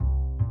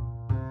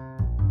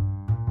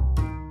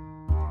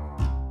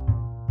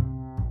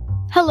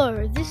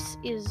Hello, this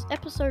is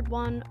episode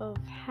 1 of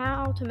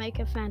How to Make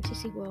a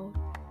Fantasy World.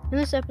 In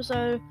this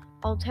episode,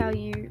 I'll tell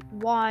you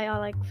why I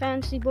like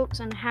fantasy books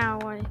and how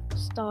I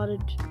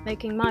started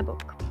making my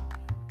book.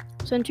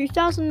 So in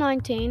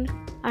 2019,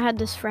 I had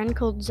this friend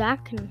called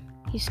Zach, and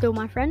he's still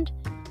my friend.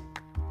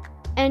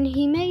 And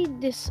he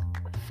made this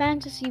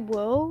fantasy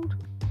world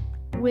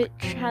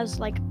which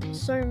has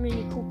so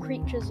many cool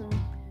creatures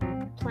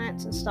and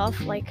plants and stuff,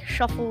 like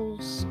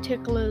shuffles,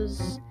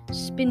 ticklers,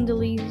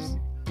 spindlies.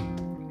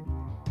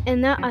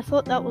 And I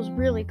thought that was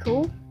really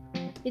cool.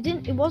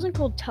 It wasn't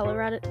called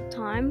Tellarad at the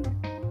time,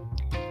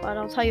 but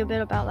I'll tell you a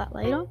bit about that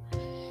later.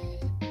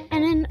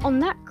 And then on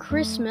that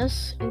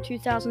Christmas in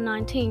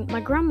 2019,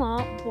 my grandma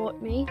bought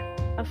me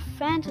a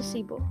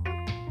fantasy book.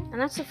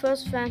 And that's the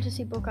first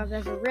fantasy book I've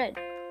ever read.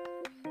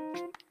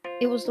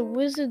 It was The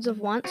Wizards of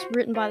Once,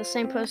 written by the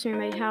same person who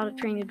made How to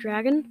Train Your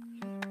Dragon.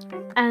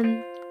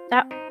 And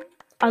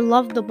I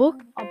loved the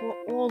book. I bought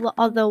all the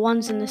other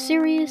ones in the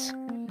series,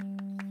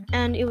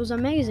 and it was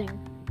amazing.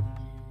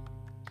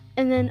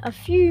 And then a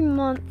few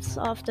months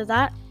after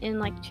that, in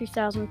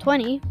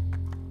 2020,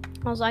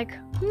 I was like,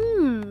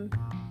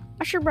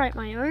 I should write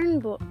my own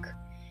book.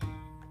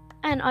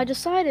 And I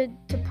decided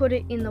to put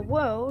it in the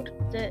world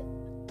that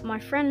my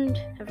friend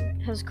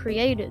has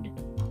created.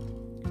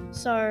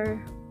 So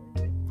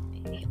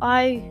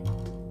I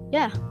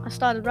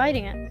started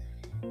writing it.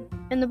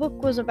 And the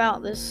book was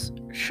about this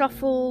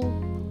shuffle,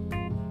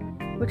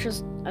 which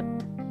is a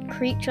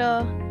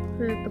creature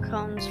who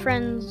becomes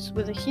friends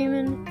with a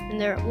human, and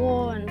they're at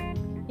war, and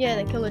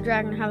they kill a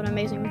dragon and have an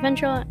amazing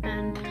adventure,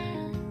 and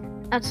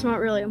that's not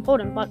really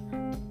important, but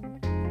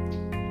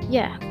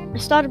I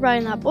started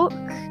writing that book,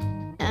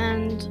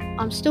 and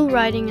I'm still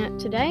writing it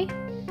today.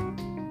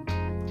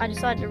 I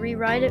decided to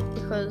rewrite it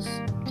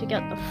to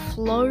get the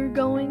flow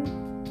going,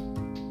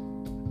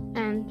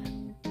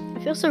 and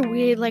I feel so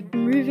weird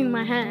moving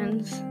my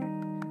hands.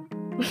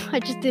 I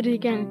just did it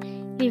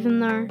again, even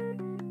though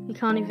you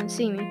can't even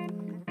see me.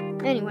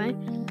 Anyway,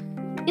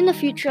 in the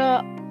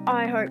future,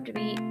 I hope to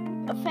be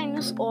a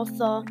famous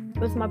author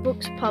with my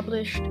books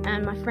published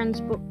and my friends'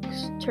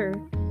 books too.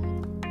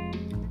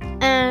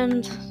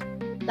 And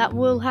that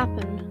will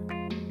happen.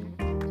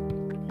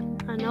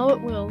 I know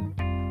it will.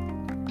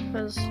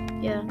 Because,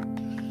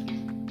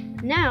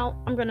 Now,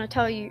 I'm going to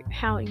tell you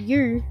how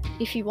you,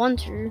 if you want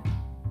to,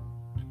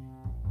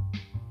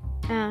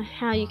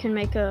 how you can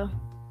make a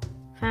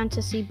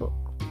fantasy book.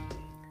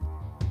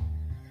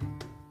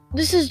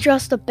 This is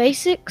just the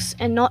basics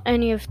and not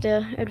any of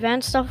the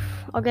advanced stuff.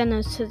 I'll get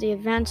into the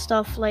advanced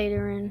stuff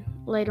later on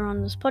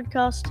in this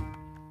podcast.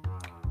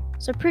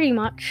 So pretty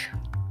much,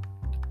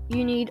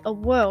 you need a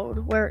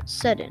world where it's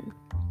set in.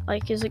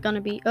 Is it going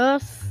to be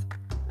Earth,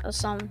 or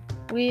some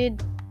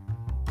weird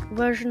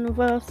version of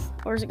Earth,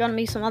 or is it going to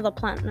be some other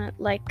planet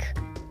like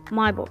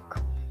my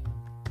book?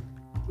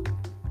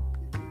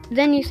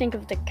 Then you think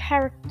of the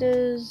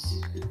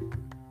characters.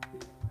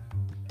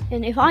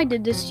 And if I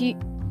did this,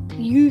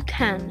 you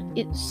can.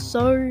 It's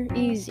so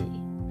easy.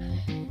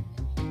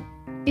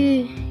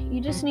 You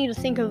just need to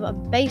think of a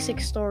basic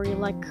story,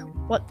 like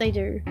what they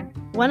do.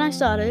 When I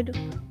started,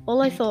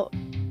 all I thought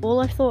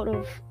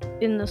of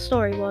in the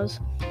story was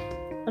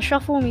a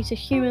shuffle meets a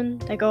human,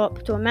 they go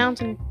up to a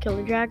mountain, kill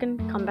a dragon,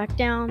 come back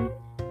down,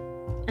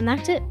 and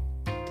that's it.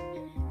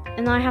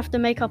 And I have to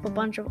make up a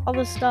bunch of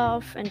other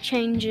stuff and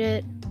change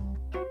it.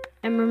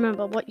 And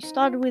remember, what you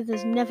started with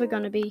is never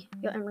going to be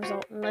your end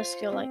result unless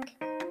you're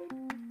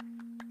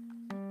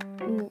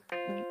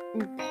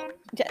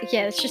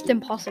it's just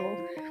impossible.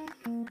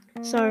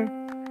 So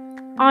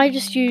I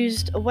just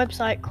used a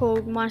website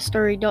called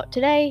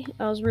mystory.today. It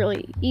was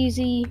really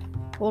easy,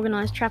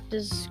 organized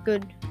chapters,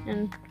 good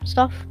and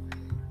stuff.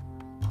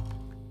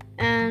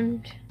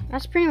 And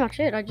that's pretty much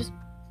it. I just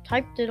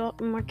typed it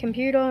up on my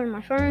computer and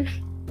my phone.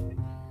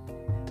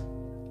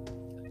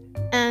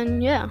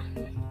 And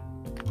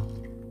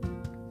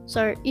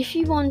so if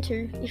you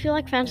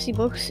like fantasy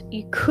books,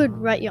 you could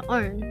write your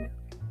own.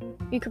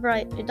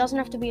 It doesn't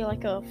have to be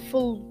a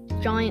full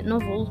giant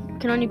novel. It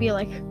can only be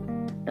a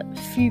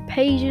few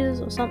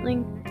pages or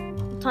something,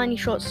 a tiny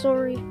short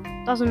story.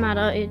 Doesn't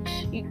matter.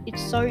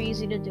 It's so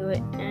easy to do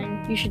it,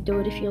 and you should do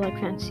it if you like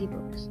fantasy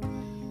books.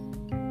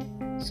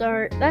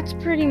 So that's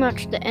pretty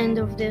much the end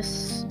of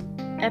this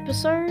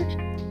episode,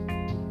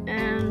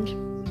 and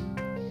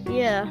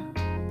I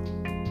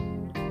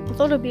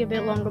thought it'd be a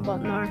bit longer, but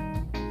no.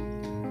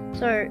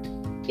 So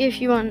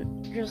if you want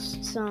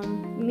just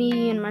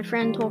me and my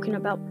friend talking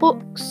about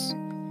books,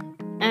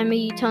 and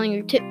me telling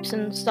you tips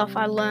and stuff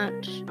I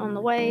learnt on the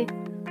way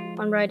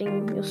on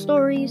writing your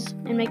stories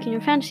and making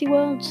your fantasy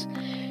worlds,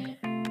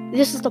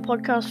 this is the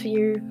podcast for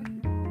you.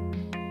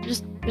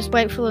 Just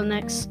wait for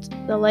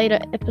the later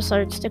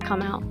episodes to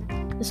come out.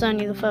 It's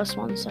only the first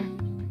one, so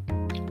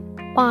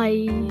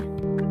bye.